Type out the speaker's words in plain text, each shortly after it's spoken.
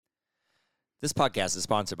This podcast is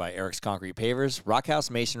sponsored by Eric's Concrete Pavers,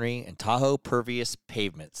 Rockhouse Masonry, and Tahoe Pervious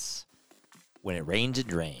Pavements. When it rains, it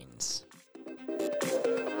drains.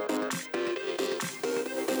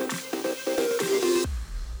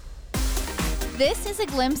 This is a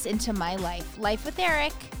glimpse into my life. Life with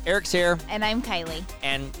Eric. Eric's here. And I'm Kylie.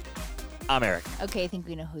 And I'm Eric. Okay, I think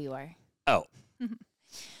we know who you are. Oh.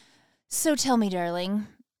 So tell me, darling,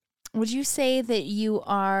 would you say that you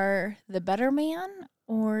are the better man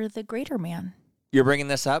or the greater man? You're bringing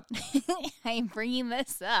this up? I'm bringing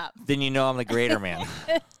this up. Then you know I'm the greater man.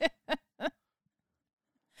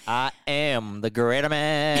 I am the greater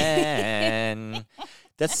man.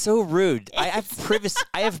 That's so rude. I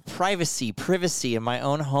have privacy in my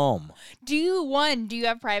own home. Do you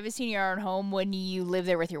have privacy in your own home when you live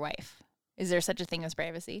there with your wife? Is there such a thing as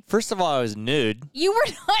privacy? First of all, I was nude. You were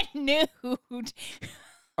not nude.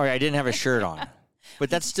 Or I didn't have a shirt on. But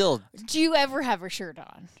that's still... Do you ever have a shirt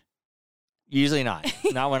on? Usually not.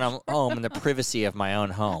 Not when I'm home in the privacy of my own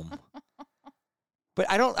home. But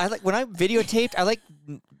I like when I videotaped, I like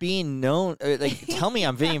being known. Like, tell me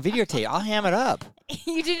I'm being videotaped. I'll ham it up.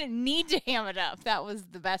 You didn't need to ham it up. That was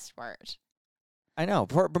the best part. I know.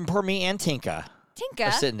 Poor me and Tinka.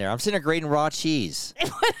 Tinka? Sitting there. I'm sitting there grating raw cheese.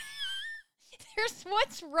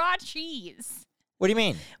 What's raw cheese? What do you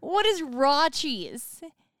mean? What is raw cheese?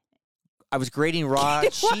 I was grating raw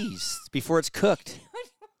cheese before it's cooked.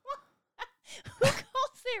 Who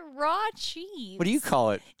calls it raw cheese? What do you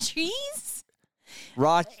call it? Cheese?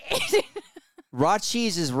 Raw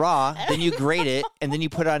cheese is raw, then you grate it, and then you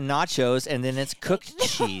put it on nachos, and then it's cooked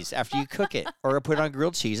cheese after you cook it. Or put it on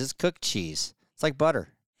grilled cheese. It's cooked cheese. It's like butter.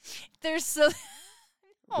 There's so...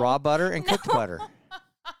 Raw butter and cooked butter.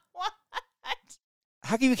 What?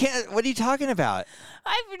 How come you can't? What are you talking about?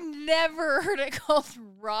 I've never heard it called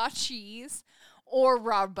raw cheese or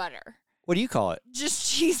raw butter. What do you call it?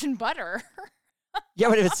 Just cheese and butter. Yeah,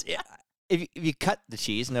 but if you cut the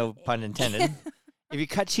cheese, no pun intended. If you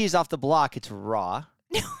cut cheese off the block, it's raw.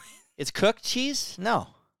 It's cooked cheese? No.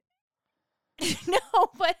 No,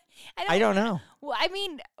 but I don't know. Well, I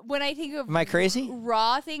mean, when I think of Am I crazy?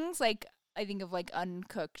 Raw things, like I think of like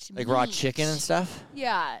uncooked Like meat. raw chicken and stuff?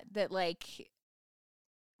 Yeah, that like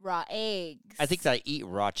raw eggs. I think that I eat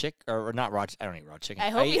raw chicken, or not raw. I don't eat raw chicken. I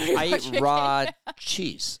hope you eat raw eat chicken. raw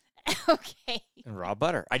cheese Okay. and raw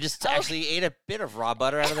butter. I just actually ate a bit of raw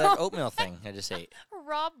butter out of that oatmeal thing I just ate.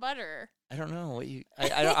 Raw butter. I don't know what you.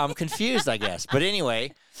 I'm confused, I guess. But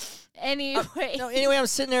anyway. Anyway. Anyway, I'm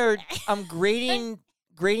sitting there. I'm grating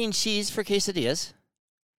cheese for quesadillas.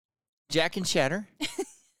 Jack and cheddar.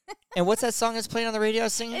 And what's that song that's playing on the radio I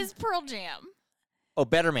was singing? It's Pearl Jam. Oh,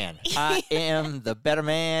 Better Man. I am the better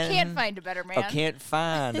man. Can't find a better man. Oh, can't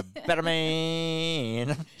find a better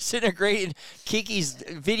man. I'm sitting there grating. Kiki's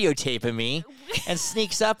videotaping me and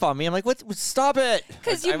sneaks up on me. I'm like, what? Stop it.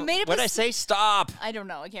 Because you made up What did I say? Stop. I don't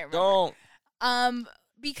know. I can't remember. Don't.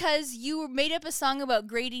 Because you made up a song about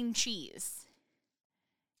grating cheese.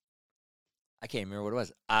 I can't remember what it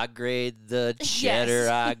was. I grade the cheddar. Yes.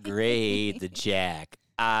 I grade the jack.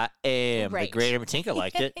 I am the greater. Tinka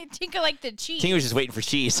liked it. Tinka liked the cheese. Tinka was just waiting for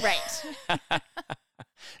cheese. Right.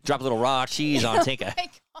 Drop a little raw cheese on Tinka. Oh my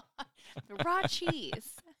God. The raw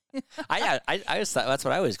cheese. I always thought that's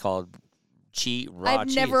what I always called raw cheese.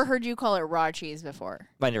 I've never heard you call it raw cheese before.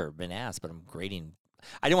 I've never been asked, but I'm grating.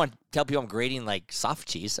 I didn't want to tell people I'm grating like soft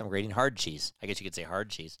cheese. I'm grating hard cheese. I guess you could say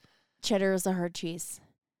hard cheese. Cheddar is a hard cheese.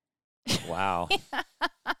 Wow.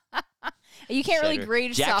 You can't really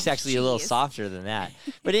grate Jack's soft actually cheese. a little softer than that.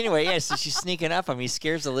 But anyway, yeah, so she's sneaking up on me,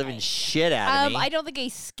 scares the living shit out of me. I don't think I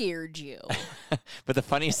scared you. But the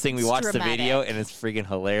funniest thing, we It's watched the dramatic. video and it's freaking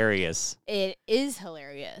hilarious. It is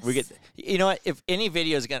hilarious. You know what? If any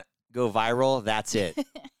video is gonna go viral, that's it.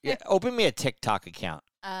 Yeah, open me a TikTok account.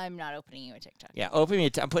 I'm not opening you a TikTok. Yeah, open me.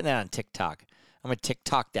 I'm putting that on TikTok. I'm gonna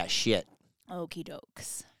TikTok that shit. Okie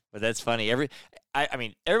dokes. But that's funny. I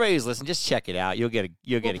mean, everybody who's listening, just check it out. You'll get a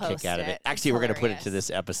kick post out of it. it. Actually, It's we're gonna put it hilarious. to this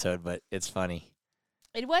episode, but it's funny.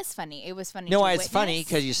 It was funny. It was funny. You know to why it's witness. funny?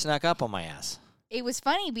 Because you snuck up on my ass. It was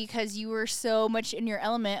funny because you were so much in your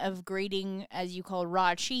element of grating, as you call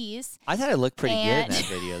raw cheese. I thought it looked pretty good in And- that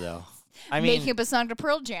video, though. I mean, making up a song to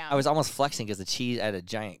Pearl Jam. I was almost flexing because the cheese. I had a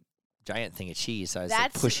giant thing of cheese, so I was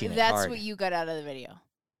like, pushing it That's hard. what you got out of the video.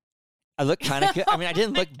 I looked kind of good. I mean, I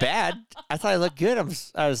didn't look bad. I thought I looked good. I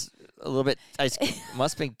was a little bit.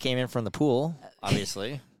 Must have came in from the pool,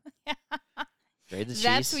 obviously. Grade the cheese.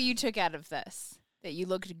 That's what you took out of this. That you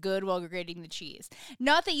looked good while grating the cheese.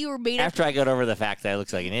 Not that you were made up. After I got over the fact that I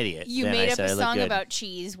looked like an idiot, You then made I up said a I looked song good. about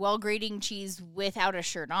cheese while grating cheese without a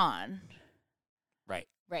shirt on. Right.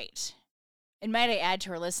 Right. And might I add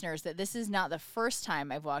to our listeners that this is not the first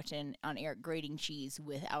time I've walked in on Eric grating cheese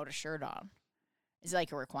without a shirt on. Is it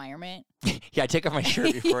like a requirement? Yeah, I take off my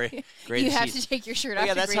shirt before I grate You the have cheese. to take your shirt Oh, off.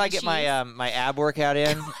 yeah, to that's grate how I the get cheese. my my ab workout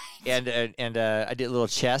in, and I did a little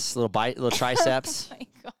chest, little triceps. Oh my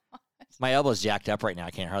God. My elbow's jacked up right now.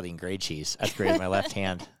 I can't hardly even grate cheese. That's great with my left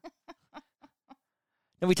hand.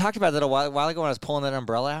 And we talked about that a while ago when I was pulling that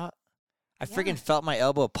umbrella out. I Yeah. freaking felt my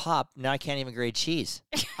elbow pop. Now I can't even grade cheese.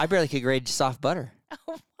 I barely could grade soft butter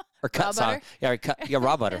or cut Raw soft. butter? Yeah,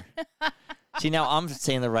 raw butter. See, now I'm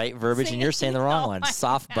saying the right verbiage and you're saying the wrong Oh one. my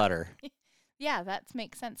Soft God. butter. Yeah, that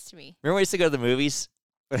makes sense to me. Remember when we used to go to the movies?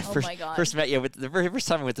 When I Oh first, my God. first met you, with the very first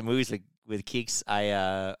time I went to the movies with Keeks,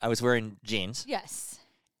 I was wearing jeans. Yes.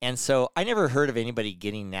 And so I never heard of anybody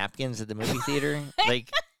getting napkins at the movie theater. like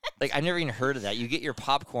I never even heard of that. You get your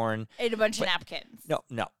popcorn. And a bunch But- of napkins.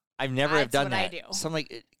 No. I've never have That's done what I that. do. So I'm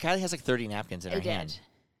like, Kylie has like 30 napkins in I her did. hand.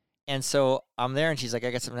 And so I'm there and she's like,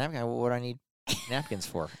 I got some napkins. What do I need napkins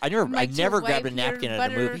for? I never grabbed a napkin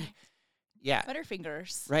at a movie. Yeah.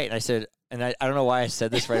 Butterfingers. Right. And I said, and I don't know why I said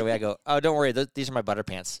this right away. I go, oh, don't worry. These are my butter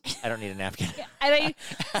pants. I don't need a napkin. And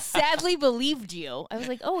I sadly believed you. I was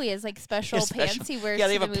like, oh, he has like special Special- pants he wears. Yeah,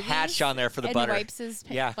 they to have the a patch movies on there for the and butter. wipes his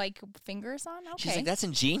Yeah. like fingers on. Okay. She's like, that's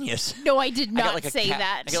ingenious. No, I did I not got like say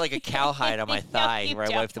that. I got like a cowhide on my No, thigh you where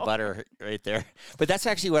I wipe the don't. butter right there. But that's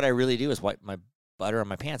actually what I really do is wipe my butter on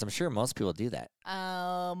my pants. I'm sure most people do that.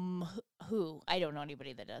 Who? I don't know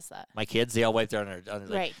anybody that does that. My kids, they all wipe their on their like,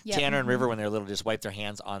 Right. Yep. Tanner and River Mhm. when they're little just wipe their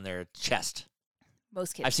hands on their chest.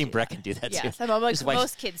 Most kids. I've seen do that. Brecken do that too. Yes, I'm like Just wipes-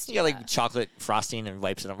 most kids do. You got like that. chocolate frosting and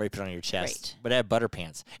wipes it on your chest. Right. But I have butter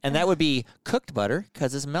pants, and that would be cooked butter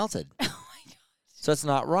because it's melted, Oh my God. so it's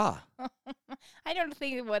not raw. I don't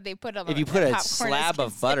think what they put on If the you put a popcorn is slab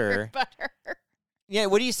of considered butter. Yeah.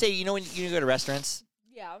 What do you say? You know when you go to restaurants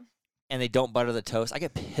Yeah. and they don't butter the toast, I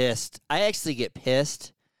get pissed. I actually get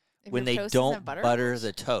pissed If when your they toast doesn't don't have butter? butter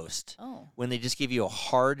the toast. Oh. When they just give you a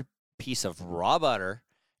hard piece of raw butter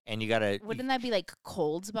and you gotta Wouldn't that be like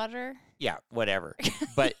cold butter? yeah, whatever.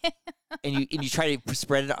 But and you try to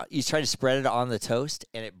spread it on the toast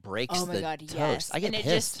and it breaks Oh my the God, toast. yes. I get and it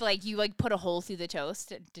pissed. just like you like put a hole through the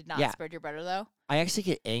toast. It did not Yeah. spread your butter though. I actually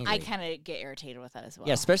get angry. I kind of get irritated with that as well.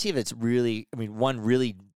 Yeah, especially if it's really one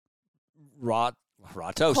really raw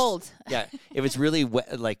toast. Cold. Yeah, if it's really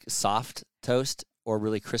wet, like soft toast or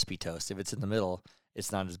really crispy toast. If it's in the middle,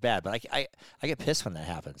 it's not as bad. But I get pissed when that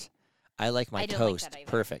happens. I like my I don't like toast that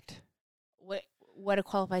either. perfect. What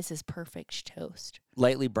qualifies as perfect toast?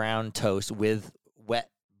 Lightly brown toast with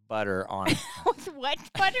wet butter on it. With wet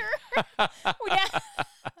butter? Yeah.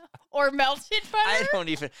 Or melted butter? I don't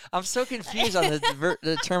even. I'm so confused on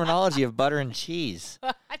the terminology of butter and cheese.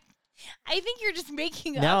 I think you're just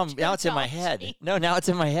making Now up now it's in my head. terminology. No, now it's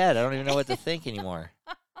in my head. I don't even know what to think anymore.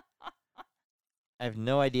 I have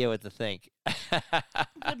no idea what to think.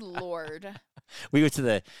 Good Lord. We went to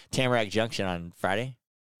the Tamarack Junction on Friday.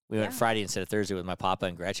 We went Yeah. Friday instead of Thursday with my papa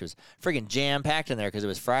and Gretchen. It was friggin' jam-packed in there because it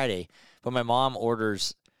was Friday. But my mom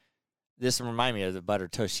orders, this remind me of the butter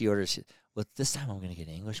toast. She orders, well, this time I'm going to get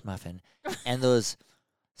an English muffin and those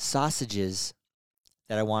sausages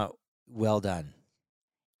that I want well done.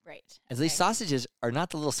 Right. And these okay. sausages are not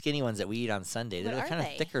the little skinny ones that we eat on Sunday. They're What the are kind of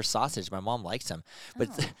they? thicker sausage. My mom likes them. But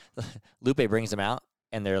Oh. Lupe brings them out,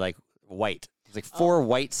 and they're like white. It's like 4 Oh.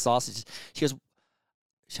 white sausages. She goes,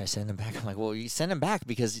 should I send them back? I'm like, well, you send them back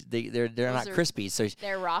because they're not are- crispy. So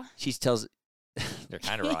They're raw. she tells, they're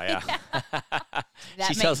kind of raw, yeah. That She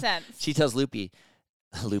makes tells- sense. She tells Lupe.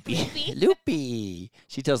 Loopy? Loopy.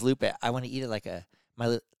 She tells Lupe, I want to eat it like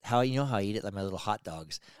how I eat it like my little hot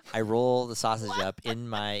dogs. I roll the sausage up in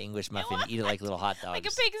my English muffin, eat it like little hot dogs. Like a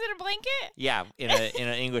pig's in a blanket? Yeah, in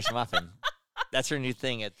an English muffin. That's her new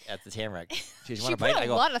thing at the Tamarack. She goes, She want a put bite?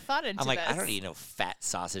 a lot of thought into I'm like, this. I don't eat no fat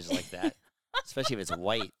sausage like that, especially if it's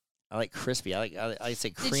white. I like crispy. I like say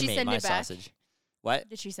she cremate send my it back? sausage. What?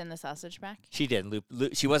 Did she send the sausage back? She did.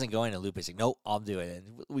 She wasn't going to Lupe's. Like, nope, I'll do it.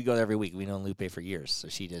 And we go there every week. We know Lupe for years, so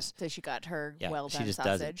she just So she got her yeah, well she done just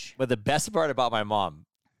does it. sausage. But the best part about my mom,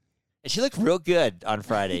 and she looked real good on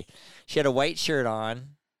Friday. She had a white shirt on,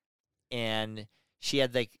 and she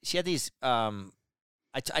had these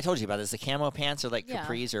I told you about this. The camo pants are like Yeah.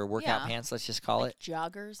 capris or workout Yeah. pants. Let's just call Like it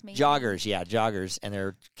joggers, maybe? joggers. Yeah, joggers, and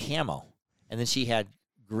they're camo. And then she had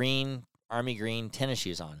army green tennis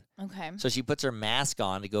shoes on. Okay. So she puts her mask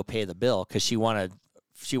on to go pay the bill because she won a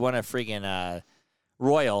friggin'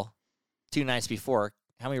 Royal 2 nights before.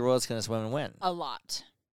 How many Royals can this woman win? A lot.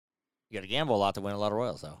 You got to gamble a lot to win a lot of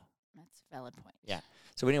Royals, though. That's a valid point. Yeah.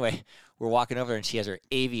 So anyway, we're walking over and she has her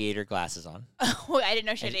aviator glasses on. Oh, I didn't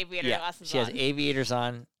know she had And- aviator yeah, glasses she on. has aviators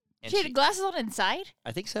on, And She had glasses on inside?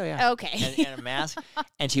 I think so, yeah. Okay. And a mask.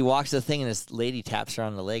 And she walks to the thing, and this lady taps her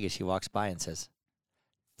on the leg as she walks by and says,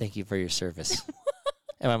 "Thank you for your service."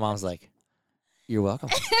 And my mom's like, "You're welcome."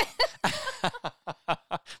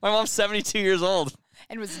 My mom's 72 years old.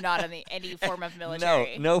 And was not in any form of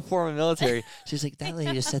military. No form of military. She's like, "That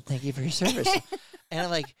lady just said thank you for your service." And I'm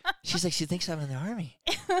like, she's like, "She thinks I'm in the army."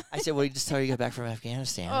 I said, "Well, you just tell her you got back from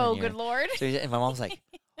Afghanistan." Oh, good Lord. So, and my mom's like,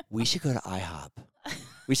 "We should go to IHOP.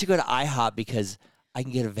 We should go to IHOP because I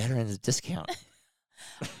can get a veteran's discount."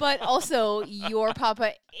 But also, your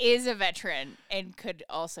papa is a veteran and could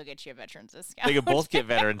also get you a veteran's discount. They could both get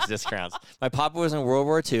veterans discounts. My papa was in World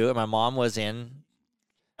War II, and my mom was in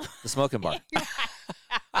the smoking bar.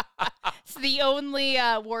 It's the only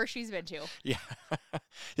war she's been to. Yeah.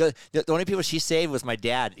 The only people she saved was my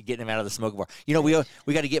dad, getting him out of the smoking bar. You know, we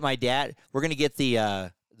got to get my dad. We're going to get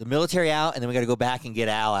the military out, and then we got to go back and get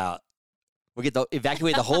Al out. We'll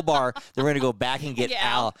evacuate the whole bar. Then we're going to go back and get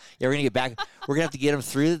Al. Yeah, we're going to get back. We're going to have to get him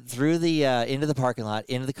through the into the parking lot,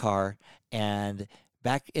 into the car, and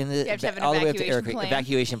back in the all the way up to Eric.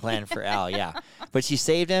 Evacuation plan for Al. Yeah, but she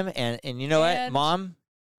saved him, and you know what, Mom?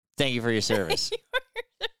 Thank you for your service.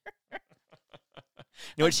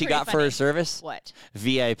 You know what she got for her service? What?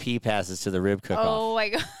 VIP passes to the rib cook-off. Oh my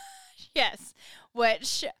gosh! Yes,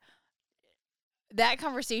 which. That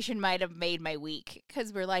conversation might have made my week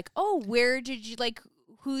because we're like, oh, where did you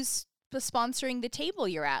who's sponsoring the table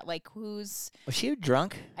you're at? Like, who's. Was she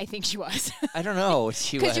drunk? I think she was. I don't know.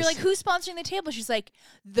 She was. Because you're like, who's sponsoring the table? She's like,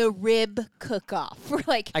 the rib cook-off. We're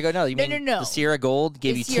like, I go, no, you mean no. The Sierra Gold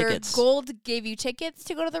gave you tickets. Sierra Gold gave you tickets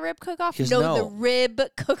to go to the rib cook-off? Goes, no, the rib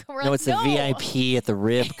cook-off. No, it's the VIP at the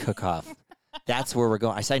rib cook-off. That's where we're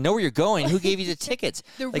going. I said, I know where you're going. Who gave you the tickets?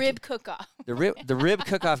 The rib cook-off. The rib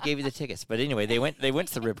cook-off gave you the tickets. But anyway, they went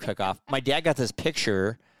to the rib cook-off. My dad got this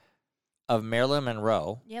picture of Marilyn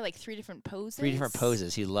Monroe. Yeah, like 3 different poses. 3 different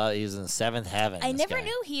poses. He was in the 7th heaven. I never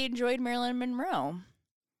knew he enjoyed Marilyn Monroe.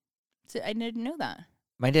 So I didn't know that.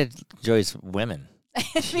 My dad enjoys women. I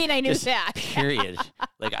mean, I knew that. Period.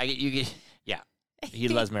 Like he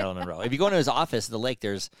loves Marilyn Monroe. If you go into his office at the lake,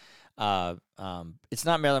 there's it's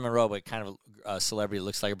not Marilyn Monroe, but kind of a celebrity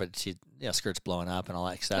looks like her, but she, skirts blowing up and all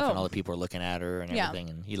that stuff, and all the people are looking at her and everything,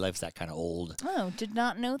 and he loves that kind of old. Oh, did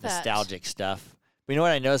not know that. Nostalgic stuff. But you know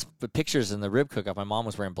what I noticed? The pictures in the rib cook-off, my mom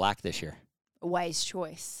was wearing black this year. A wise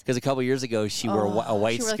choice. Because a couple years ago, she wore a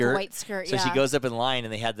white skirt. Like a white skirt, so she goes up in line,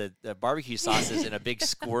 and they had the barbecue sauces in a big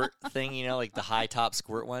squirt thing, like the high top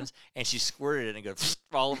squirt ones, and she squirted it and goes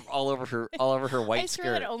all over her white skirt. I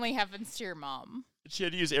swear that only happens to your mom. She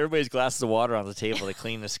had to use everybody's glasses of water on the table to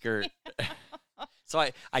clean the skirt. So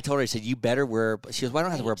I told her, I said, you better wear. She goes, well, I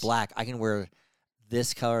don't have to wear black. I can wear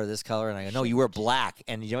this color. And I go, no, you wear black.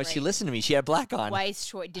 And you know what? She listened to me. She had black on. Wise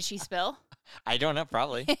choice. Did she spill? I don't know.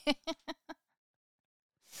 Probably.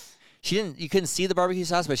 She didn't. You couldn't see the barbecue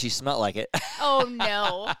sauce, but she smelled like it. Oh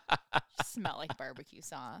no! Smelled like barbecue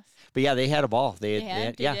sauce. But yeah, they had a ball. They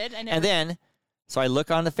did. And then, so I look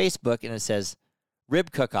on the Facebook and it says,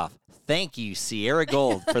 "Rib cook-off. Thank you, Sierra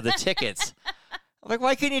Gold, for the tickets." I'm like,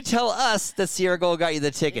 why couldn't you tell us that Sierra Gold got you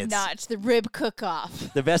the tickets? Not the rib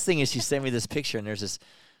cook-off. The best thing is she sent me this picture, and there's this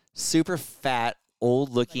super fat,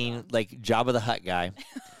 old-looking, like Jabba the Hutt guy.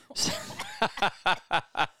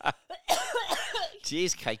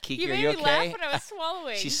 Jeez, Kiki, are you okay? You made me laugh when I was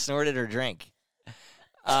swallowing. She snorted her drink.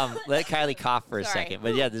 Let Kylie cough for a second.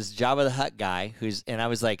 But yeah, this Jabba the Hutt guy and I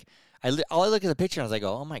was like, I look at the picture and I was like,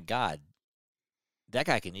 oh my God, that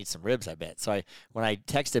guy can eat some ribs, I bet. So when I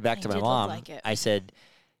texted back to my mom, I said,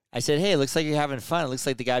 hey, it looks like you're having fun. It looks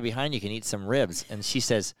like the guy behind you can eat some ribs. And she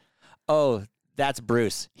says, oh, that's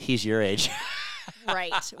Bruce. He's your age.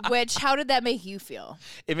 Right. Which, how did that make you feel?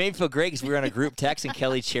 It made me feel great because we were on a group text and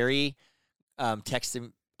Kelly Cherry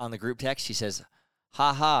texted on the group text. She says,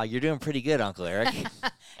 ha ha, you're doing pretty good, Uncle Eric.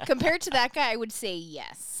 Compared to that guy, I would say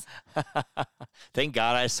yes. Thank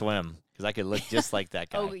God I swim because I could look just like that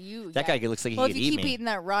guy. That guy looks like he could eat me. Well, if you keep eating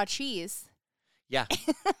that raw cheese. Yeah.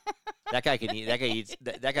 That guy can eat.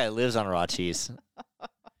 That guy lives on raw cheese.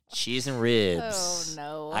 Cheese and ribs.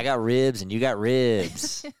 Oh, no. I got ribs and you got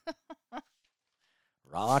ribs.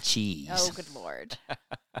 Raw cheese. Oh, good Lord.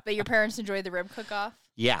 But your parents enjoyed the rib cook-off?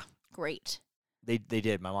 Yeah. Great. They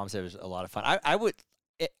did. My mom said it was a lot of fun. I would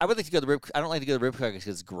like to go to the rib. I don't like to go to the rib cook because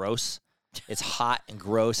it's gross. It's hot and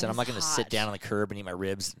gross, and I'm not going to sit down on the curb and eat my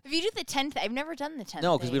ribs. If you do the 10th, I've never done the 10th.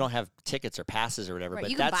 No, because we don't have tickets or passes or whatever. Right,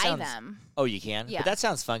 but you can buy them. Oh, you can? Yeah. But that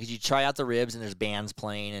sounds fun because you try out the ribs and there's bands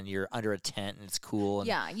playing and you're under a tent and it's cool. And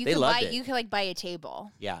yeah, you can buy a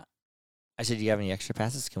table. Yeah. I said, do you have any extra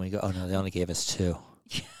passes? Can we go? Oh, no, they only gave us 2.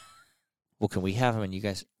 Well, can we have them and you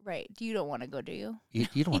guys? Right. You don't want to go, do you? You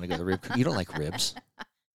don't want to go to the rib. You don't like ribs.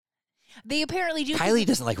 They apparently do. Kylie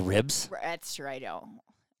doesn't like ribs. That's true. I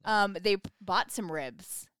don't. They bought some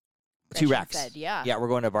ribs. 2 Gretchen racks. said, yeah. Yeah, we're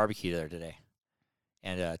going to a barbecue there today.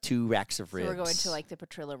 And 2 racks of ribs. So we're going to like the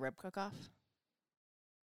Petrilla rib cook-off?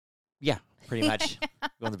 Yeah, pretty much.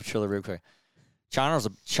 Going to the Petrilla rib cook.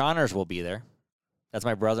 Chalmers will be there. That's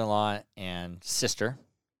my brother-in-law and sister.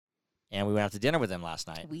 And we went out to dinner with them last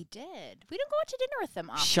night. We did. We don't go out to dinner with them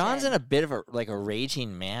often. Sean's in a bit of a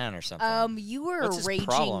raging man or something. You were What's a his raging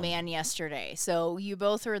problem? man yesterday. So you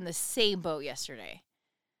both were in the same boat yesterday.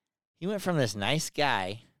 He went from this nice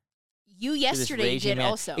guy You to this yesterday raging did man.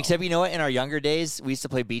 also. Except, you know what? In our younger days, we used to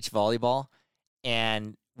play beach volleyball.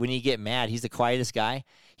 And when you get mad, he's the quietest guy.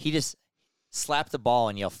 He just slapped the ball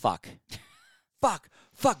and yell, fuck. Fuck.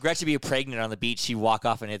 Fuck. Gretchen would be pregnant on the beach. She'd walk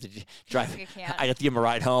off and have to drive. I can't. I'd have to give him a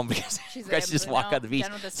ride home because She's like, Gretchen just walk no, on the beach.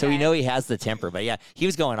 done with this So we guy. know he has the temper. But yeah, he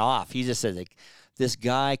was going off. He just said, like, this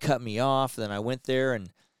guy cut me off. Then I went there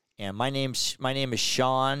and my name is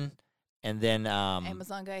Sean. And then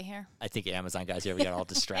Amazon guy here. I think Amazon guys here. We got all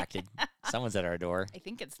distracted. Someone's at our door. I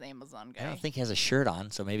think it's the Amazon I guy. don't think he has a shirt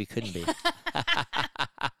on, so maybe it couldn't be.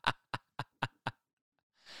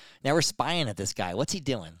 Now we're spying at this guy. What's he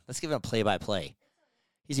doing? Let's give him a play-by-play.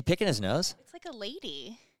 Is he picking his nose? It's like a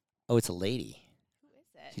lady. Oh, it's a lady. Who is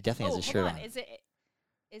it? She definitely has a hold shirt on.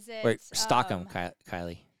 Is it? Wait, stalk him,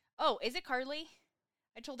 Kylie. Oh, is it Carly?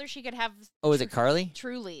 I told her she could have. Oh, is it Carly?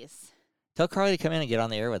 Trulies. Tell Carly to come in and get on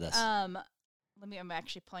the air with us. I'm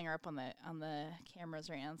actually pulling her up on the cameras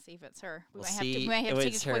right now and see if it's her. We We'll might have see to. We might have if to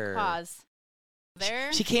take it's a quick her. pause.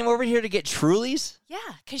 There. She came over here to get Trulies? Yeah,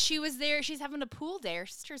 because she was there. She's having a pool day. Her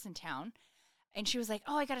sister's in town, and she was like,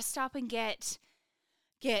 "Oh, I got to stop and get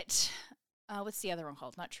what's the other one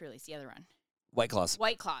called? Not Trulies, the other one, White Claws.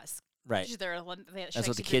 White Claws." Right. She's That's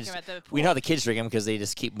what the kids. At the We pool. know how the kids drink them because they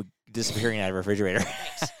just keep disappearing out of the refrigerator. So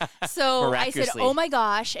I said, Miraculously. "Oh my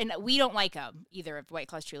gosh!" And we don't like them either. Of White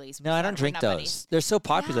Claws, Trulies. No, I We're don't drink not those. buddies. They're so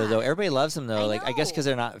popular Yeah. though. Everybody loves them though. I guess know. because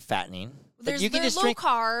they're not fattening. But They're you can just low drink.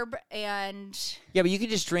 carb and Yeah, but you can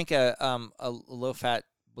just drink a low fat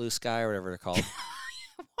Blue Sky or whatever they're called.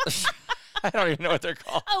 I don't even know what they're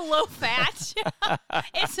called. a low fat.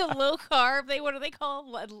 It's a low carb. What do they call?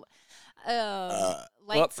 Light, Well,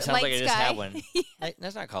 light sounds like I just sky. had one.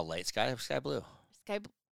 That's not called Light Sky. Sky Blue,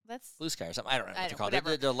 That's Blue Sky or something. I don't know what I they're don't- called.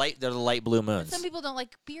 whatever. They're the light blue moons. some people don't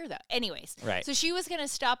like beer though. Anyways, Right. So she was gonna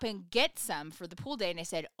stop and get some for the pool day, and I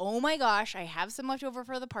said, "Oh my gosh, I have some left over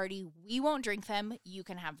for the party. We won't drink them. You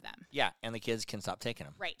can have them." Yeah, and the kids can stop taking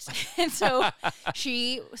them. Right. And so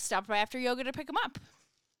she stopped by after yoga to pick them up,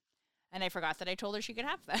 and I forgot that I told her she could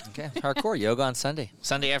have them. Okay, hardcore yoga on Sunday.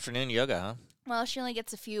 Sunday afternoon yoga, huh? Well, she only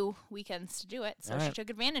gets a few weekends to do it, so All she right. took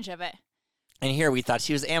advantage of it. And here we thought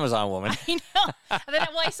she was the Amazon woman. I know. And then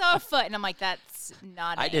I saw a foot, and I'm like, that's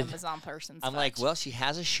not I an did. Amazon person's I'm foot. like, well, she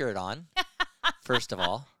has a shirt on. First of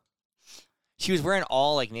all, she was wearing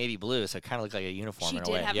all like navy blue, so it kind of looked like a uniform She in a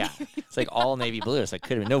did way. have Yeah, navy it's like all navy blue. So it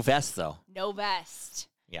could have been no vest though. no vest.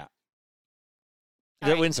 Yeah, All that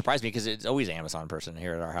right. wouldn't surprise me because it's always an Amazon person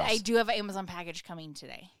here at our house. I do have an Amazon package coming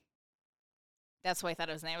today. That's why I thought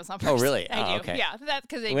it was an Amazon Oh, person. really? I Oh, do. okay. Yeah, that's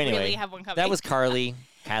because they Well, anyway, really have one coming. That was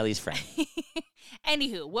Kylie's friend.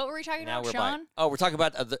 Anywho, what were we talking Now about, we're Sean? we're talking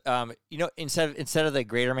about instead of the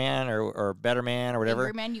greater man or better man or whatever.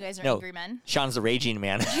 Angry men. You guys are No. angry men. Sean's the raging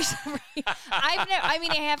man.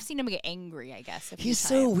 I have seen him get angry. I guess. He's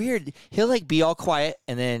so weird. He'll like be all quiet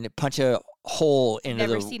and then punch a hole into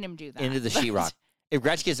Never the seen him do that. into the sheetrock. If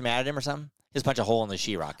Gretchen gets mad at him or something, just punch a hole in the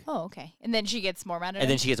sheetrock. Oh, okay. And then she gets more mad at him. And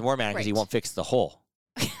then she gets more mad because he Right. won't fix the hole.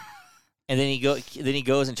 And then he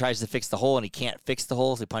goes and tries to fix the hole and he can't fix the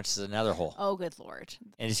hole, so he punches another hole. Oh, good lord.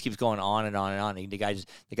 And it just keeps going on and on and on. The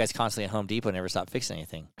guy's constantly at Home Depot and never stopped fixing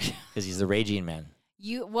anything because he's the raging man.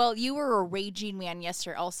 You were a raging man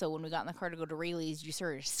yesterday. Also, when we got in the car to go to Rayleigh's, you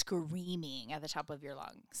started screaming at the top of your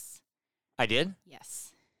lungs. I did?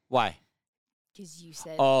 Yes, Why? because you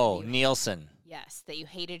said. Oh, that you, Nielsen. yes, that you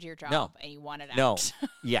hated your job No. and you wanted out. No.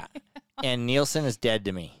 Yeah. And Nielsen is dead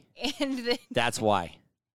to me. And then That's why.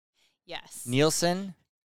 yes, Nielsen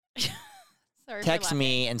Sorry for texts laughing.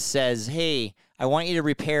 me and says, "Hey, I want you to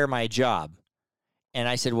repair my job." And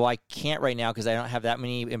I said, "Well, I can't right now because I don't have that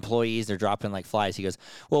many employees. They're dropping like flies." He goes,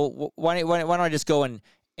 "Well, why don't I just go and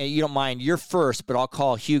you don't mind? You're first, but I'll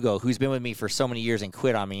call Hugo, who's been with me for so many years and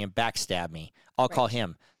quit on me and backstab me. I'll call Right.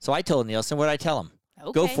 him." So I told Nielsen, what did I tell him?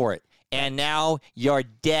 Okay. Go for it. And now you're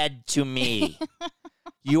dead to me.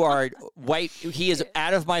 You are white. He is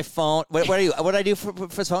out of my phone. What do you? What did I do for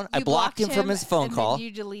his phone? I You blocked him from his phone and call. Then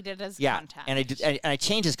you deleted his Yeah, contact. and I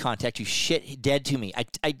changed his contact to shit dead to me.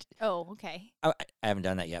 Oh, okay. I haven't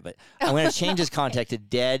done that yet, but I'm going to change his contact to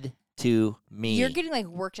dead to me. You're getting like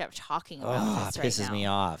worked up talking about this right pisses now. me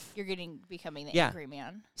off. You're becoming the Yeah. angry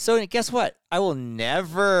man. So guess what? I will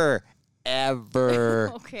never,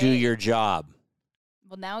 ever Okay. do your job.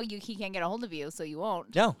 Well, now he can't get a hold of you, so you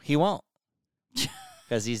won't. No, he won't.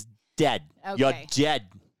 Because he's dead. You're Okay. dead.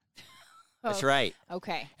 That's Oh, right.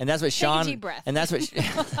 Okay. And that's what Sean. Take a deep breath. And that's what.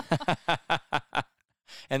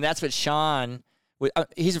 And that's what Sean.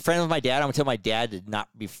 He's a friend of my dad. I'm gonna tell my dad to not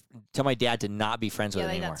be friends with Yeah,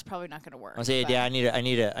 him anymore. that's probably not going to work. I'm gonna say, but- Dad, I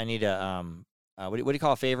need a what do you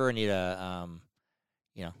call a favor? I need a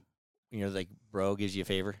like bro gives you a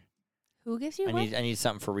favor. Who gives you I what? need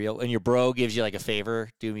something for real. And your bro gives you like a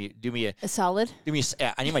favor. Do me A solid? I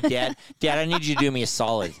need my dad. Dad, I need you to do me a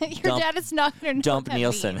solid. Your dad is not going to know dump what that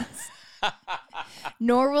Nielsen. means.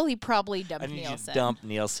 Nor will he probably dump I need you Nielsen. to dump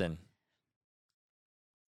Nielsen.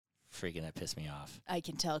 Freaking that pissed me off. I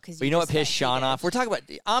can tell because But you know what pissed Sean off? We're talking about.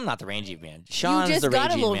 I'm not the rangy man. Sean's You just the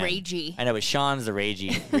got a ragey little man. ragey. I know, but Sean's the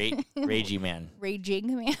ragey man.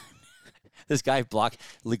 Raging man. This guy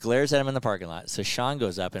glares at him in the parking lot. So Sean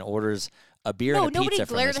goes up and orders a beer No, and a nobody pizza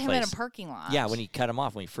from glared this at him in a place. parking lot. Yeah, when he cut him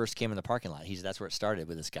off when he first came in the parking lot. That's where it started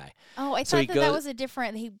with this guy. Oh, I So thought he that goes- was a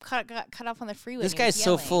different. He got cut off on the freeway. This and he was guy's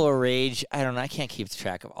so yelling. full of rage. I don't know. I can't keep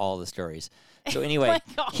track of all the stories. So anyway,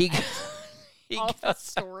 Oh my he God. he All the goes,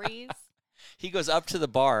 stories. he goes up to the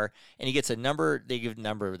bar and he gets a number. They give a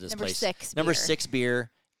number of this Number place. 6 Number beer. 6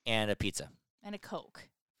 beer and a pizza And a Coke.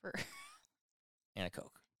 For and a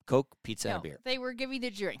Coke, pizza, and no, a beer. they were giving the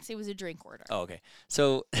drinks. It was a drink order. Oh, okay.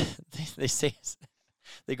 So they say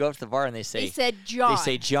they go up to the bar and they say They said John. They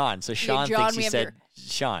say John. So Sean John, thinks we he have said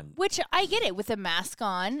Sean. Which I get it with a mask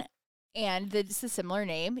on and it's a similar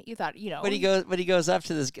name. You thought, But he goes up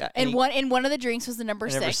to this guy. And one of the drinks was the number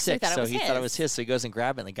and 6. number 6. So He thought it was his. So he goes and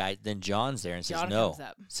grabs it. And the guy, then John's there and John says no. comes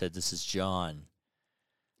up. Said this is John.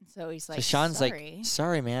 So he's like, So Sean's sorry. like,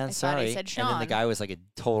 sorry, man, I thought I sorry. said And then the Sean. guy was like a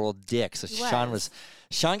total dick. So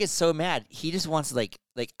Sean gets so mad. He just wants to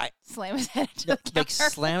Slam his head into the like counter.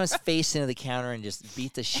 slam his face into the counter and just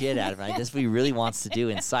beat the shit out of him. Like, that's what he really wants to do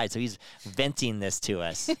inside. So he's venting this to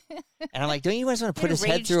us. And I'm like, don't you guys want to put his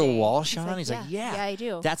head Rage through a day. wall, Sean? He's like, yeah, I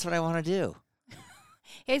do. that's what I want to do.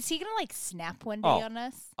 Is he gonna like snap one day Oh. on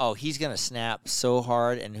us? Oh, he's going to snap so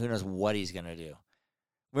hard, and who knows what he's going to do.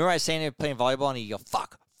 Remember I was saying he playing volleyball, and he go,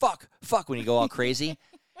 fuck, when you go all crazy?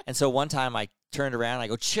 And so one time I turned around, and I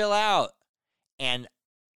go, chill out. And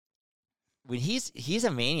when he's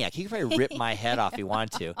a maniac. He could probably rip my head off if he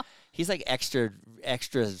wanted to. He's like extra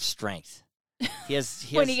strength. He has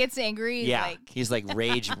When he gets angry, he's like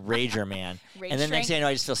rager man. Rage And then next strength. thing I know,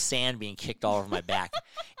 I just feel sand being kicked all over my back.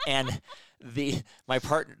 And my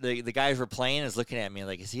partner, the guys we're playing is looking at me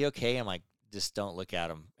like, is he okay? I'm like, just don't look at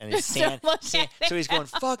him. And it's Just don't look sand. at So he's going,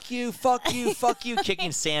 fuck you,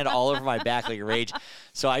 kicking sand all over my back like a rage.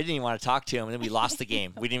 So I didn't even want to talk to him. And then we lost the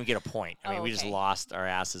game. We didn't even get a point. I mean, we just okay. lost our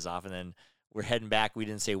asses off. And then we're heading back. We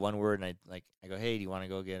didn't say one word. And I go, hey, do you want to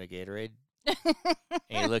go get a Gatorade?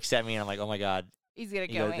 And he looks at me and I'm like, oh my God. He's gonna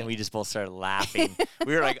He go. goes, then we just both started laughing.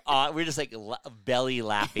 We were like, we were just like belly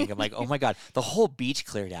laughing. I'm like, oh my God, the whole beach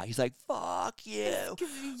cleared out. He's like, fuck you.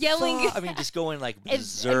 Yelling. Fuck. I mean, just going like And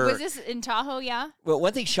berserk. was this in Tahoe? Yeah. Well,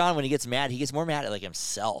 one thing, Sean, when he gets mad, he gets more mad at like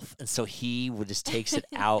himself. And so he would just takes it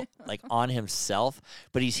out like on himself.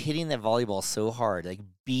 But he's hitting that volleyball so hard, like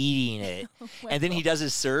beating it. And then he does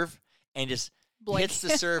his serve and just Blank. hits the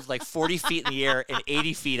serve like 40 feet in the air and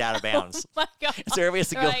 80 feet out of bounds. Oh my God. So everybody has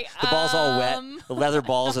to They're go. like, The ball's all wet. The leather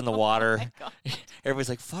ball's in the water. Oh my God. Everybody's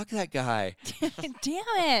like, "Fuck that guy." Damn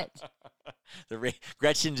it.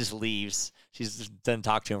 Gretchen just leaves. She's just doesn't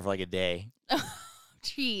talk to him for like a day.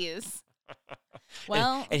 Jeez.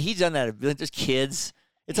 Well, And he's done that. There's kids.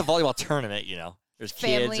 It's a volleyball tournament, you know. There's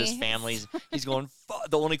kids. There's Families. families. He's going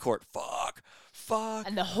the only court. Fuck.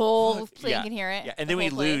 and the whole fuck. place Yeah. can hear it. Yeah, and the then we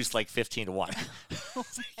whole place. lose like 15-1.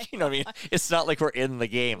 You know what I mean? It's not like we're in the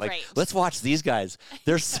game. Like, Right. let's watch these guys.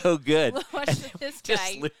 They're so good. Watch And this just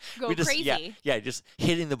guy li- go we just, crazy. Yeah, just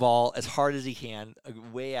hitting the ball as hard as he can,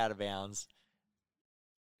 way out of bounds,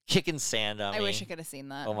 kicking sand on me. I wish I could have seen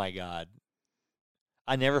that. Oh my God.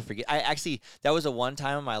 I never forget. That was a one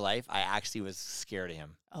time in my life I actually was scared of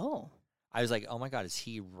him. Oh. I was like, oh my God, is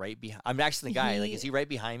he right behind? I'm actually the guy. Like, is he right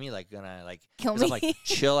behind me? Like, gonna like Kill 'cause me. I'm like,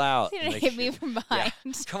 chill out. He's gonna Like, hit me from behind.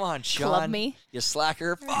 Come on, Sean. Club me. You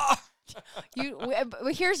slacker. Fuck.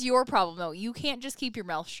 Here's your problem though. You can't just keep your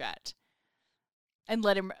mouth shut and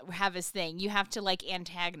let him have his thing. You have to like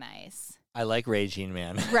antagonize. I like Raging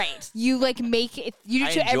Man. Right. You like make it. You I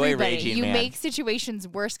do to enjoy everybody. Raging You Man. make situations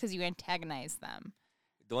worse because you antagonize them.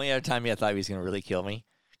 The only other time I thought he was going to really kill me,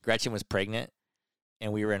 Gretchen was pregnant,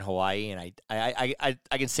 and we were in Hawaii, and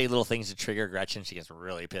I can say little things to trigger Gretchen. She gets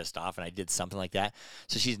really pissed off, and I did something like that.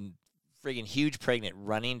 So she's friggin' huge pregnant,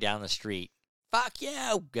 running down the street. Fuck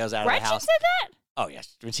you! Goes out of the Gretchen house. said that? Oh,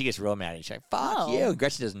 yes. When she gets real mad, she's like, fuck Oh. you.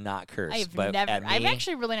 Gretchen does not curse. I've but never. at me, I've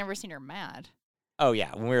actually really never seen her mad. Oh,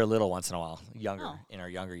 yeah. When we were little once in a while, younger, Oh. in our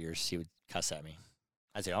younger years, she would cuss at me.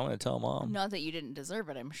 I'd say, I'm going to tell Mom. Not that you didn't deserve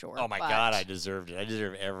it, I'm sure. Oh, my but- God, I deserved it. I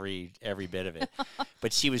deserve every bit of it.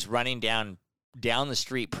 But she was running down the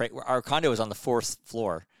street. Our condo was on the 4th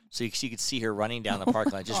floor, so you could see her running down the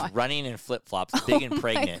parking lot, just God. running in flip-flops, big and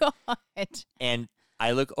pregnant. My God. And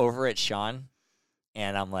I look over at Sean,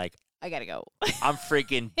 and I'm like, I gotta go. I'm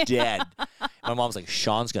freaking dead. My mom's like,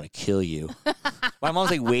 Sean's going to kill you. My mom's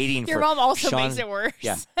like waiting Your for mom also Sean, makes it worse.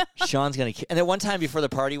 Yeah. Sean's going to kill. And then one time before the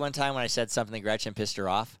party, when I said something that Gretchen pissed her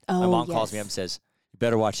off, my Oh, mom calls me yes. up and says, you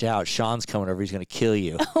better watch out. Sean's coming over. He's going to kill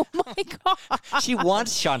you. Oh my God. She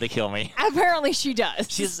wants Sean to kill me. Apparently she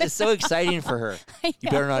does. It's so exciting for her. I You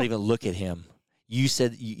know. better not even look at him. You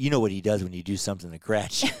said, you know what he does when you do something to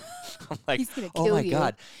Gretchen. I'm like, He's gonna oh kill my you.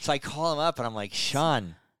 God. So I call him up and I'm like,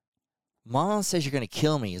 Sean, Mom says you're going to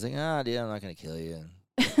kill me. He's like, oh, dude, I'm not going to kill you.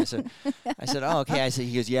 I said, oh, okay. I said,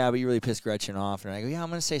 he goes, yeah, but you really pissed Gretchen off. And I go, yeah, I'm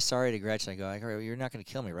going to say sorry to Gretchen. I go, all right, you're not going to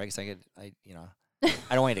kill me, right? Because I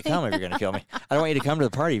don't want you to come if you're going to kill me. I don't want you to come to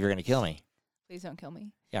the party if you're going to kill me. Please don't kill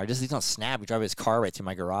me. Yeah, or just don't snap. We drive his car right through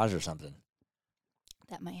my garage or something.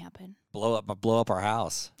 That might happen. Blow up our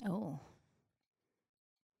house. Oh.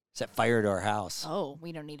 Set fire to our house. Oh,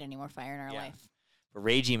 we don't need any more fire in our Yeah. life. But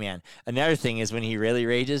Raging Man. Another thing is when he really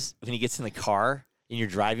rages, when he gets in the car and you're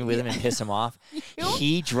driving with him and piss him off,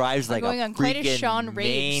 he drives We're like going a on quite a freaking Sean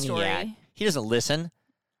Rage maniac. story. He doesn't listen.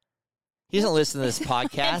 He doesn't listen to this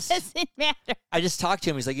podcast. It doesn't matter. I just talked to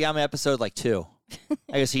him. He's like, yeah, I'm episode like 2.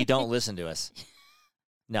 I go, so you don't listen to us.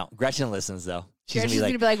 No, Gretchen listens though. She's Gretchen's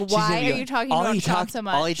gonna be like, why she's gonna be are you talking all about he Sean talked, so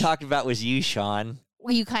much? all he talked about was you, Sean.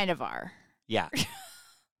 Well, you kind of are. Yeah.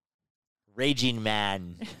 Raging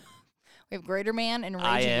Man. We have Greater Man and Raging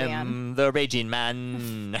I am Man. the Raging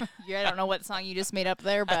Man. Yeah, I don't know what song you just made up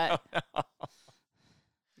there, but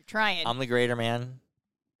you're trying. I'm the greater man,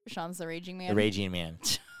 Sean's the Raging Man. the Raging Man.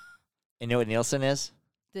 And you know what Nielsen is?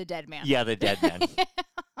 The Dead Man. Yeah, the dead man.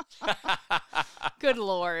 Good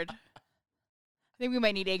Lord. I think we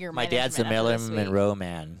might need anger My dad's the management after Marilyn this week. Monroe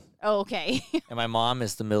man. Oh, okay. And my mom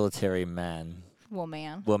is the military man. Well,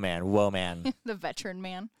 man. Whoa, man. The veteran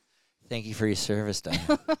man. Thank you for your service, Diane.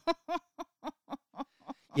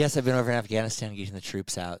 Yes, I've been over in Afghanistan getting the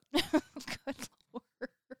troops out. Good Lord.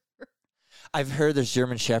 I've heard there's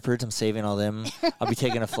German Shepherds. I'm saving all them. I'll be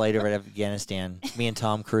taking a flight over to Afghanistan. Me and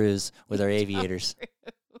Tom Cruise with our aviators.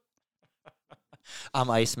 I'm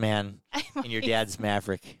Iceman, and your dad's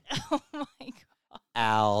Maverick. Oh, my God.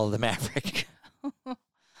 Al the Maverick.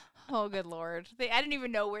 Oh, good Lord. I don't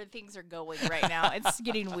even know where things are going right now. It's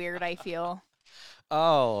getting weird, I feel.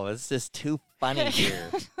 Oh, it's just too funny here.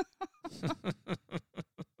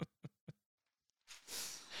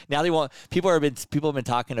 Now people have been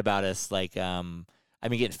talking about us like I've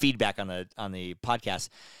been getting feedback on the podcast.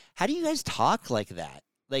 How do you guys talk like that?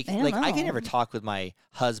 Like I don't I can know. never talk with my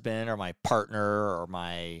husband or my partner or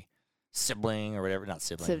my sibling or whatever, not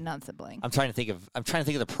sibling. So not sibling. I'm trying to think of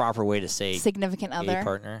the proper way to say Significant gay other.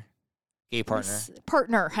 partner. Gay partner.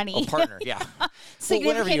 Partner, honey. Oh, partner, yeah. Well,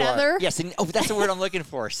 whatever Significant you are. other. Yes, that's the word I'm looking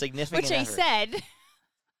for. Significant Which I other. said.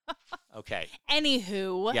 Okay.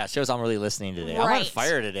 Anywho. Yeah, it shows I'm really listening today. I'm on Right.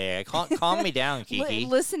 fire today. Calm me down, Kiki.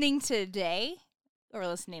 Listening today or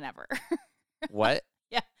listening ever. What?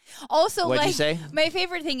 Also, What'd like, you say? my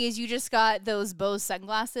favorite thing is you just got those Bose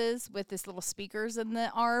sunglasses with this little speakers in the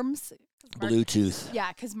arms. Bluetooth.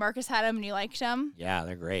 Yeah, because Marcus had them and you liked them. Yeah,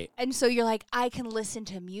 they're great. And so you're like, I can listen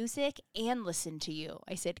to music and listen to you.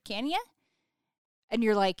 I said, can you? And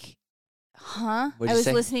you're like, huh? What'd I you was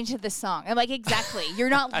say? listening to this song. I'm like, exactly. You're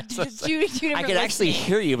not I was just like, two I different can actually listening.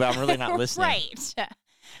 hear you, but I'm really not listening. Right.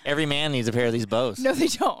 Every man needs a pair of these Bose. No, they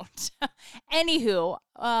don't. Anywho,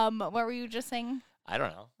 what were you just saying? I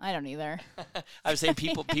don't know. I don't either. I was saying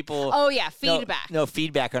people. Oh yeah, no- feedback. No,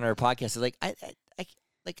 feedback on our podcast is like I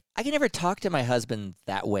can never talk to my husband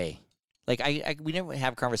that way. Like we never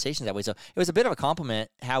have conversations that way. So it was a bit of a compliment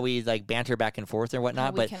how we like banter back and forth and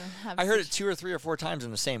whatnot. We But can have I heard it such- 2 or 3 or 4 times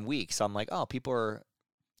in the same week. So I'm like, oh, people are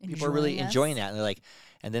really us. enjoying that. And they're like,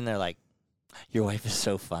 and then they're like, your wife is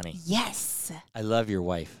so funny. Yes. I love your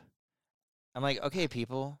wife. I'm like, okay,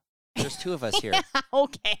 people, there's 2 of us here.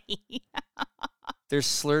 Okay. There's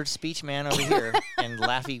slurred speech man over here and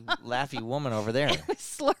laughy woman over there.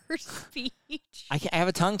 Slur speech. I have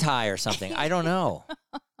a tongue tie or something. I don't know.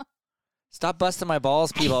 Stop busting my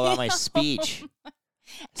balls, people, about my speech.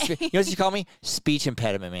 You know what you call me? Speech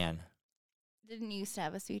impediment man. Didn't you used to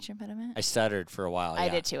have a speech impediment? I stuttered for a while. I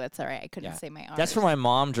yeah. did too. It's all right. I couldn't Yeah. say my R's. That's for my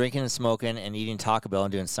mom drinking and smoking and eating Taco Bell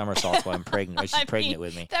and doing somersaults while I'm pregnant. She's pregnant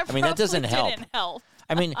with me. That that doesn't probably help. didn't help.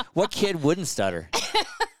 I mean, what kid wouldn't stutter?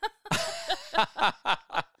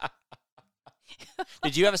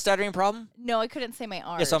 Did you have a stuttering problem? No, I couldn't say my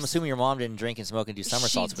R's. Yeah, so I'm assuming your mom didn't drink and smoke and do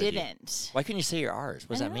somersaults with you. She didn't. Why couldn't you say your R's?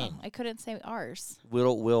 What does that mean? I couldn't say R's.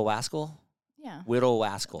 Will Waskel? Yeah. Whittle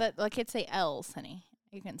Waskel. But like, I could say L's, honey.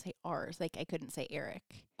 You couldn't say R's. Like, I couldn't say Eric.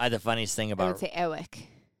 I had the funniest thing I about... would say Ewick.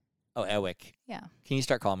 Oh, Ewick. Yeah. Can you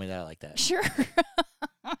start calling me that? I like that. Sure.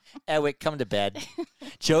 Ewick, come to bed.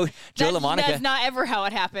 Joe That's LaMonica. not ever how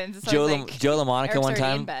it happens. It's Joe always like, LaMonica Eric's one already in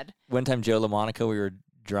time. bed. One time, Joe LaMonica, we were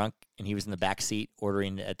drunk, and he was in the back seat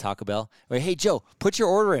ordering at Taco Bell. We're like, hey, Joe, put your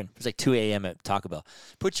order in. It was like 2 a.m. at Taco Bell.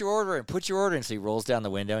 Put your order in. Put your order in. So he rolls down the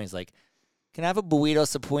window, and he's like, can I have a burrito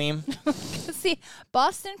supreme? See,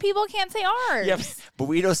 Boston people can't say R's. Yep,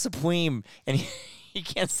 burrito supreme. And he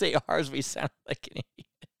can't say R's. We sound like an idiot.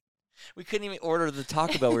 We couldn't even order the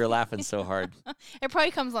Taco Bell. We were laughing so hard. It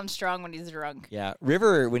probably comes on strong when he's drunk. Yeah,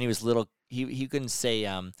 River, when he was little, he couldn't say,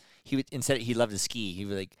 he would, instead he loved to ski. He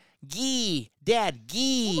was like, gee, dad,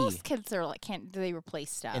 gee. Well, most kids are like, can't do they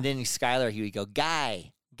replace stuff? And then Skylar, he would go,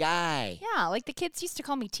 guy. Yeah, like the kids used to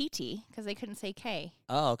call me TT because they couldn't say K.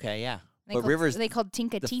 Oh, okay, yeah. But They River's called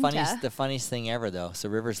Tinka the Tinta. funniest thing ever, though. So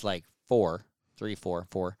River's like 4.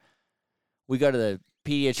 We go to the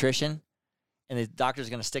pediatrician, and the doctor's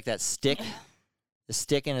going to stick the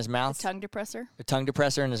stick in his mouth, Tongue depressor. a tongue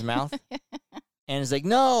depressor in his mouth. And he's like,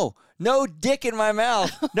 no dick in my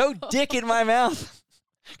mouth. No dick in my mouth.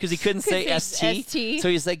 Because he couldn't say ST. ST. So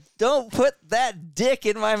he's like, don't put that dick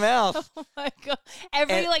in my mouth. Oh my god!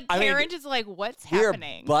 Every And, like I mean, parent is like, "What's We're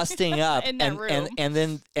happening?" busting up. in that room. And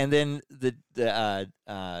then the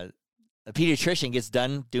pediatrician gets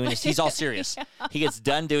done doing his, he's all serious. He gets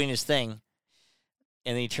done doing his thing,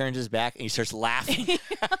 and then he turns his back and he starts laughing.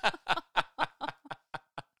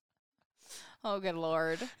 Oh, good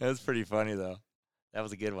lord! That was pretty funny, though. That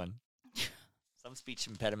was a good one. Some speech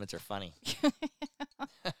impediments are funny.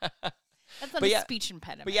 That's not But a yeah, speech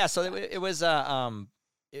impediment. But yeah, so it was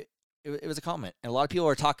it was a comment, and a lot of people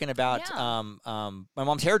were talking about. Yeah. My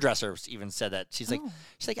mom's hairdresser even said that she's like, Oh.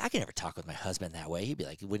 I can never talk with my husband that way. He'd be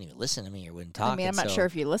like, he wouldn't even listen to me or wouldn't talk. I mean, I'm And not so- sure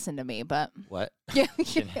if you listen to me, but what. yeah.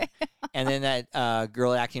 And then that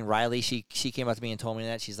girl acting Riley, she came up to me and told me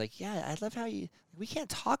that. She's like, yeah, I love how we can't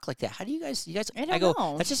talk like that. How do you guys I don't go,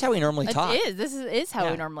 know. that's just how we normally talk. This is how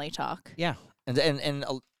Yeah. we normally talk. Yeah. And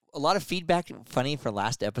a lot of feedback funny for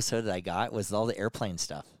last episode that I got was all the airplane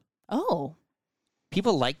stuff. Oh,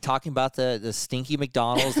 People like talking about the stinky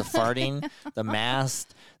McDonald's, the farting, the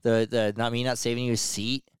mast, the not saving you a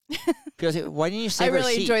seat. People say, why didn't you save her a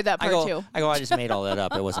really seat? enjoyed that part, too. I I just made all that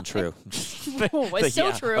up. It wasn't true. Oh, it's But so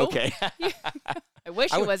yeah, true. Okay. I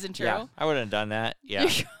wish it wasn't true. Yeah, I wouldn't have done that. Yeah.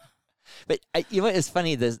 But you know what is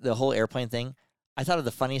funny? The whole airplane thing. I thought of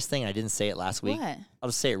the funniest thing. And I didn't say it last week. What? I'll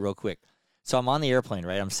just say it real quick. So I'm on the airplane,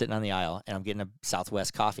 right? I'm sitting on the aisle, and I'm getting a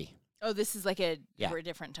Southwest coffee. Oh, this is like Yeah. for a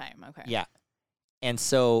different time. Okay. Yeah. And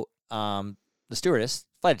so the stewardess,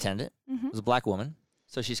 flight attendant, Mhm. was a black woman.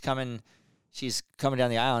 So she's coming down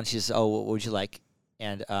the aisle, and she says, "Oh, what would you like?"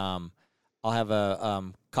 And I'll have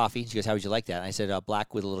a coffee. She goes, "How would you like that?" And I said,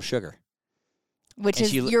 "Black with a little sugar." Which And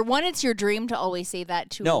is she l- it's your dream to always say that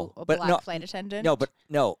to No, a but black no- flight attendant.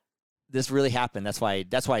 No. This really happened. That's why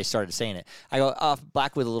I started saying it. I go,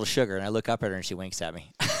 black with a little sugar, and I look up at her, and she winks at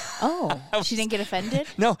me. Oh, I was- she didn't get offended.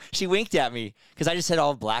 No, she winked at me because I just said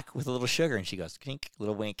all black with a little sugar, and she goes, "Kink,"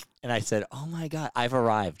 little wink, and I said, "Oh my God, I've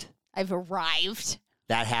arrived." I've arrived.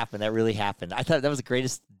 That happened. That really happened. I thought that was the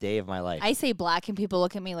greatest day of my life. I say black, and people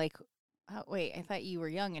look at me like, oh, "Wait, I thought you were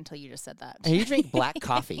young until you just said that." And you drink black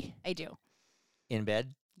coffee I do. in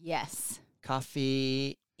bed? Yes.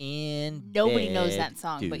 Coffee in Nobody bed. knows that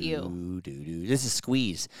song but you. Do. This is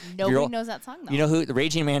Squeeze. Nobody all- knows that song though. You know who? The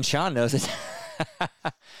Raging Man Sean knows it.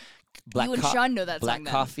 Black you and Sean know that Black song.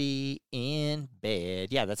 Then. Coffee in Bed.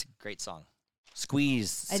 Yeah, that's a great song.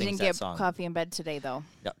 Squeeze I sings didn't that get song. coffee in bed today though.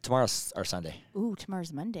 No, tomorrow's our Sunday. Ooh,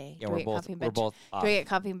 tomorrow's Monday. Yeah, do I we're get both coffee in we're bed? both Do off. I get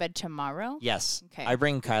coffee in bed tomorrow? Yes. Okay. I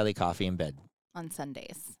bring Kylie coffee in bed. On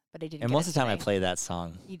Sundays, but I didn't. And get most it of the time I today. play that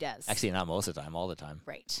song. He does. Actually, not most of the time, all the time.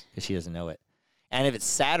 right. Because she doesn't know it. And if it's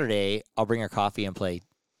Saturday, I'll bring her coffee and play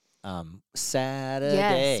Saturday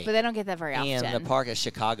Yes, but I don't get that very in often. the park at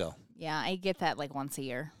Chicago. Yeah, I get that like once a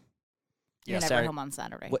year. Yeah, You're never Saturday. home on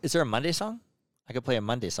Saturday. What, is there a Monday song? I could play a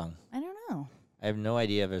Monday song. I don't know. I have no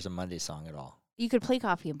idea if there's a Monday song at all. You could play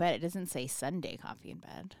Coffee in Bed. It doesn't say Sunday Coffee in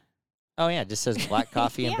Bed. Oh, yeah. It just says black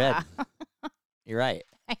coffee in bed. You're right.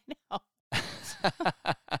 I know.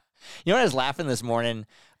 You know what I was laughing this morning?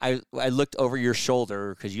 I looked over your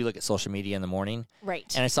shoulder because you look at social media in the morning.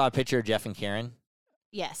 Right. And I saw a picture of Jeff and Karen,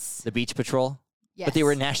 Yes. the beach patrol. Yes. But they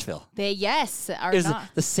were in Nashville. They, are It was not.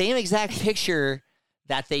 the same exact picture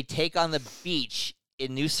that they take on the beach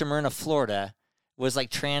in New Smyrna, Florida, was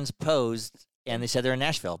like transposed, and they said they're in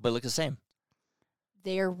Nashville, but it looked the same.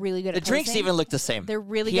 They're really good The at drinks posing. even looked the same. They're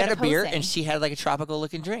really he good had at a beer, posing. and she had like a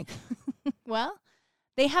tropical-looking drink. Well,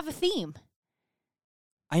 they have a theme.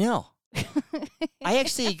 I know. I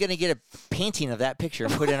actually going to get a painting of that picture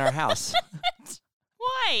and put it in our house.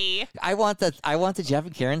 Why? I want the Jeff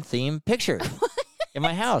and Karen theme picture in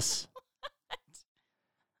my house.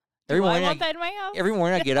 Do I want that in my house? Every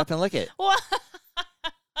morning I get up and look at it. What?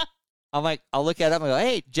 I'm like, I'll look at it up and go,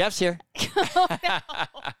 hey, Jeff's here. Oh, no.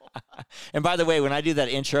 And by the way, when I do that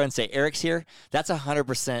intro and say Eric's here, that's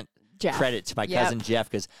 100% Jeff. credit to my Yep. cousin Jeff,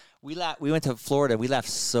 because we went to Florida. We laughed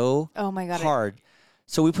so Oh my god. hard.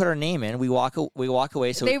 So we put our name in. We walk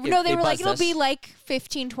away. So They were like, buzzed it'll us. be like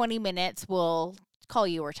 15, 20 minutes. We'll call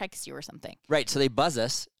you or text you or something. Right. So they buzz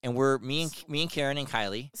us, and me and Karen and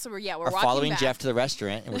Kylie So we're are walking following back. Jeff to the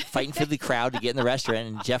restaurant, and we're fighting for the crowd to get in the restaurant.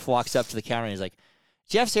 And Jeff walks up to the counter and he's like,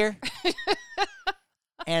 "Jeff's here."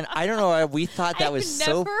 And I don't know why we thought that was I've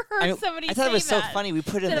so. never heard somebody I thought it was say so that. funny. We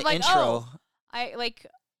put in Instead the of like, intro. oh, I like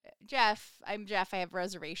Jeff. I'm Jeff. I have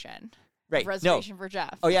reservation. Right. Reservation for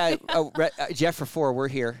Jeff. Oh yeah. Jeff for 4. We're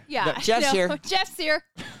here. Yeah. No, Jeff's here. Jeff's here.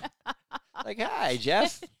 Like, hi,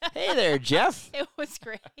 Jeff. Hey there, Jeff. It was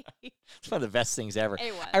great. It's one of the best things ever.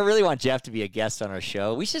 It was. I really want Jeff to be a guest on our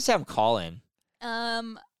show. We should just have him call in.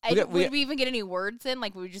 Would we even get any words in?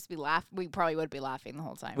 Like, we would just be laughing. We probably would be laughing the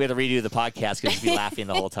whole time. We had to redo the podcast because we'd be laughing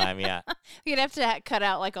the whole time. Yeah. We'd have to cut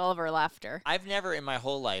out like all of our laughter. I've never in my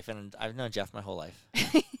whole life, and I've known Jeff my whole life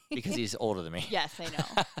because he's older than me. Yes, I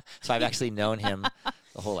know. So I've actually known him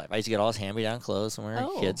the whole life. I used to get all his hand-me-down clothes when we were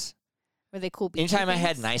Oh. kids. Were they cool? beachy Anytime I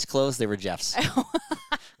had things? nice clothes, they were Jeff's.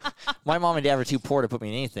 My mom and dad were too poor to put me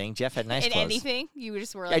in anything. Jeff had nice In clothes. anything, you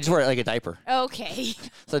just were I like, just wear it like a diaper. okay,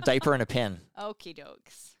 So a diaper and a pin. okie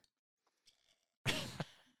dokes.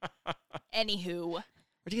 Anywho, Where'd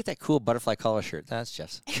you get that cool butterfly collar shirt? That's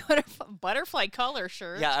Jeff's. butterfly collar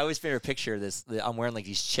shirt. Yeah, I always made a picture of this. I'm wearing like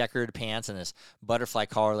these checkered pants and this butterfly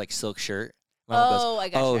collar like silk shirt. My mom goes, Oh, I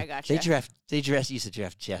got you. I got you. They used to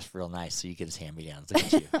draft Jeff real nice, so you get his hand-me-downs. Look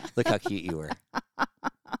at you. Look how cute you were.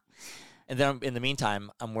 And then in the meantime,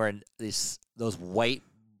 I'm wearing those white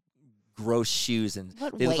gross shoes, and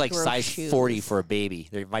What they look white, like gross size shoes? 40 for a baby.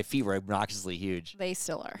 My feet were obnoxiously huge. They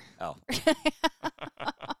still are. Oh.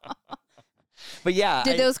 But yeah.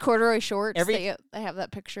 Did those corduroy shorts every- that I have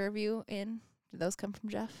that picture of you in? Did those come from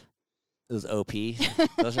Jeff? Those OP,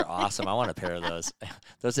 those are awesome. I want a pair of those.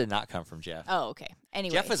 Those did not come from Jeff. Oh, okay.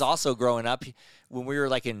 Anyway, Jeff was also growing up when we were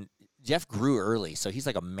like Jeff grew early, so he's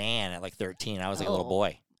like a man at like 13. I was like a little Oh.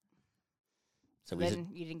 boy. So then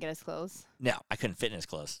you didn't get his clothes. no, I couldn't fit in his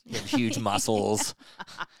clothes. He had huge muscles.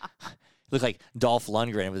 Looked like Dolph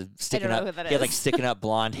Lundgren with sticking know up. who that He had like is. sticking up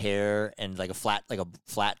blonde hair and like a flat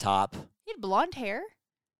top. He had blonde hair.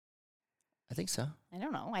 I think so. I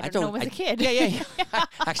don't know. I don't know him as a kid. Yeah.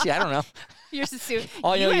 Actually, I don't know. You're just assuming.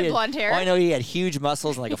 All I You know had he blonde hair. All I know he had huge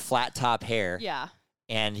muscles and like a flat top hair. Yeah.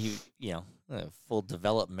 And he, a full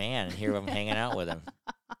developed man, and here I'm hanging out with him.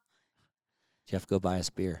 Jeff, go buy us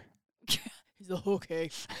beer. He's like, okay.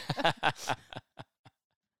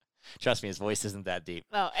 Trust me, his voice isn't that deep.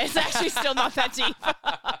 Oh, it's actually still not that deep.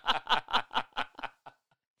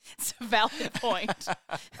 It's a valid point.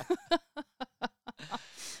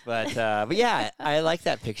 But yeah, I like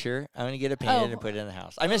that picture. I'm gonna get it painted Oh. and put it in the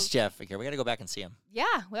house. I miss Jeff. Okay, we gotta go back and see him. Yeah,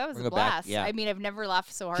 well, that was We're a gonna go back- blast. yeah. I mean, I've never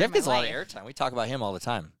laughed so hard. Jeff in my gets a lot life. of airtime. We talk about him all the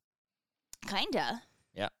time. Kinda.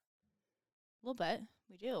 Yeah. A little bit.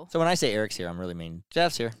 We do. So when I say Eric's here, I'm really mean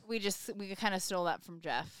Jeff's here. We kind of stole that from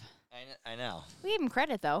Jeff. I know. We gave him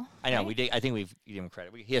credit though. I know. right? We did. I think we've given him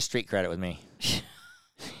credit. He has street credit with me.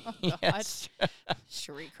 Oh, God. Yes.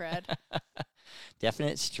 Street cred.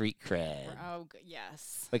 Definite street cred. Oh,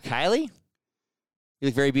 yes. But Kylie, you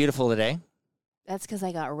look very beautiful today. That's because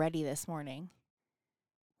I got ready this morning.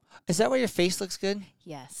 Is that why your face looks good?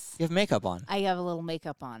 Yes. You have makeup on. I have a little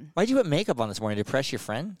makeup on. Why'd you put makeup on this morning? To impress your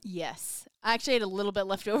friend? Yes. I actually had a little bit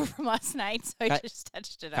left over from last night, so I Ky- just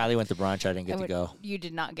touched it up. Kylie went to brunch. I didn't get to go. You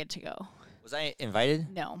did not get to go. Was I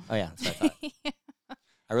invited? No. Oh, yeah. That's what I thought.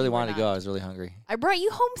 I really You were wanted to go. not. I was really hungry. I brought you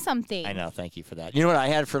home something. I know. Thank you for that. You know what I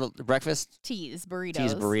had for breakfast? Teas, burritos.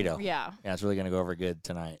 Teas burrito. Yeah. Yeah, it's really going to go over good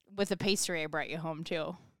tonight. With a pastry I brought you home,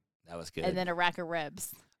 too. That was good. And then a rack of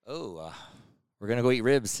ribs. Oh, we're going to go eat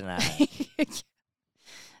ribs tonight.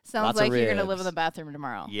 Sounds Lots of like you're going to live ribs. in the bathroom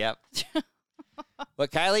tomorrow. Yep.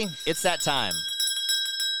 But Kylie, it's that time.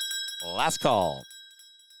 Last call.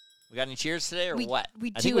 We got any cheers today or what?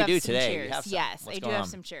 We I do think we have do some today. We cheers. have some. Yes, What's I do going have on?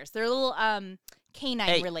 some cheers. They're a little canine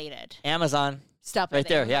Hey. related. Amazon. Stop it Right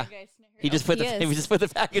there, Oh, yeah. guys, He just put he the is. he just put the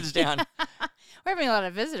package down. We're having a lot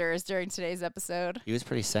of visitors during today's episode. He was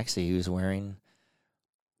pretty sexy. He was wearing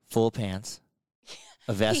full pants,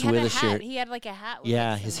 a vest He had with a a hat. shirt. He had like a hat. With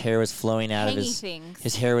Yeah, like his some hair was flowing out of hangy his things.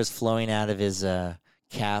 his hair was flowing out of his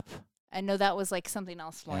cap. I know that was like something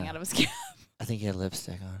else flowing Yeah. out of his cap. I think he had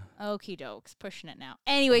lipstick on. Okie dokes, pushing it now.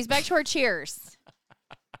 Anyways, back to our cheers.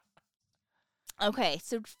 Okay,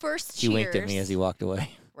 so first He cheers. winked at me as he walked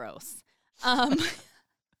away. Gross.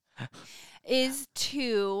 Is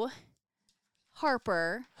to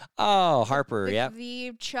Harper. Oh, Harper, yep,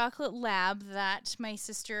 The chocolate lab that my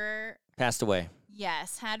sister, passed away.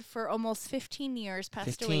 yes, had for almost 15 years.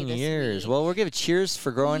 Passed away 15 this years. week. Well, we're giving cheers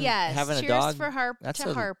for growing, yes, having cheers a dog. for That's to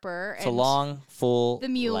a- Harper. It's a and long, full the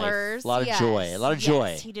life. Muellers. A lot of yes, joy. A lot of joy.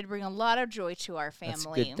 Yes, he did bring a lot of joy to our That's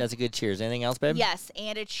family. good. That's a good cheers. Anything else, babe? Yes,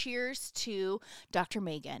 and a cheers to Dr.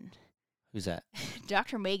 Megan. Who's that?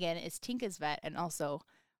 Dr. Megan is Tinka's vet and also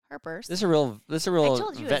Harper's. This is a real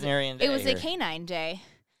told you veterinarian day It was here. a canine day.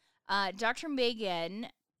 Dr. Megan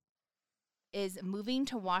is moving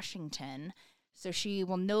to Washington, so she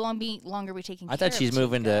will no longer be taking care I of thought she's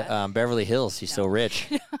moving to Tinka. Beverly Hills. She's so No. rich.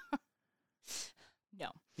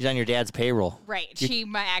 No. She's on your dad's payroll. Right. Your- She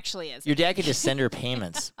actually is. Your dad could just send her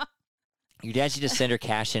payments. Your dad should just send her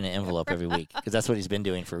cash in an envelope every week because that's what he's been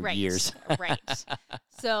doing for right. years. Right.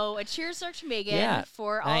 So a cheers to Dr. Megan Yeah,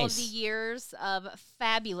 for all of the nice. years of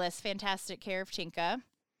fabulous, fantastic care of Tinka.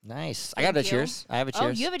 Nice. I got a Thank you. cheers. I have a cheers. Oh,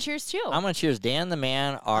 you have a cheers too. I'm going to cheers Dan the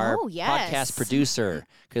Man, our Oh, yes. podcast producer,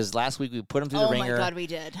 because last week we put him through the oh ringer. my God, we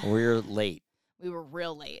did. We're late. We were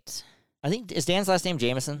real late. I think, is Dan's last name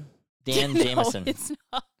Jameson? Dan No, Jameson. it's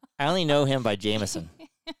not. I only know him by Jameson.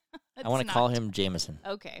 I want to It's call not. him Jameson.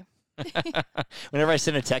 Okay. Whenever I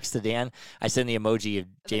send a text to Dan, I send the emoji of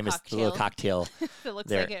Jameson, the little cocktail. It looks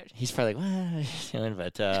there. like it. He's probably like, what are you doing?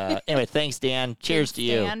 But anyway, thanks, Dan. Cheers to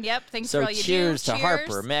you. Dan. Yep. Thanks So for all you cheers do. to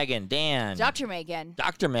Harper, Megan, Dan, Dr. Megan.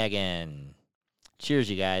 Dr. Megan. Cheers,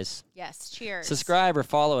 you guys. Yes. Cheers. Subscribe or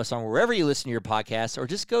follow us on wherever you listen to your podcasts, or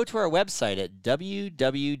just go to our website at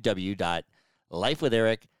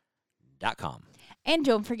www.lifewitheric.com. And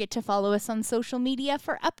don't forget to follow us on social media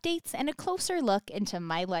for updates and a closer look into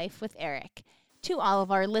my life with Eric. To all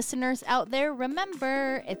of our listeners out there,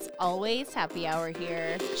 remember, it's always happy hour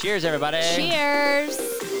here. Cheers, everybody. Cheers.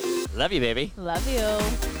 Love you, baby. Love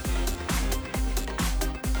you.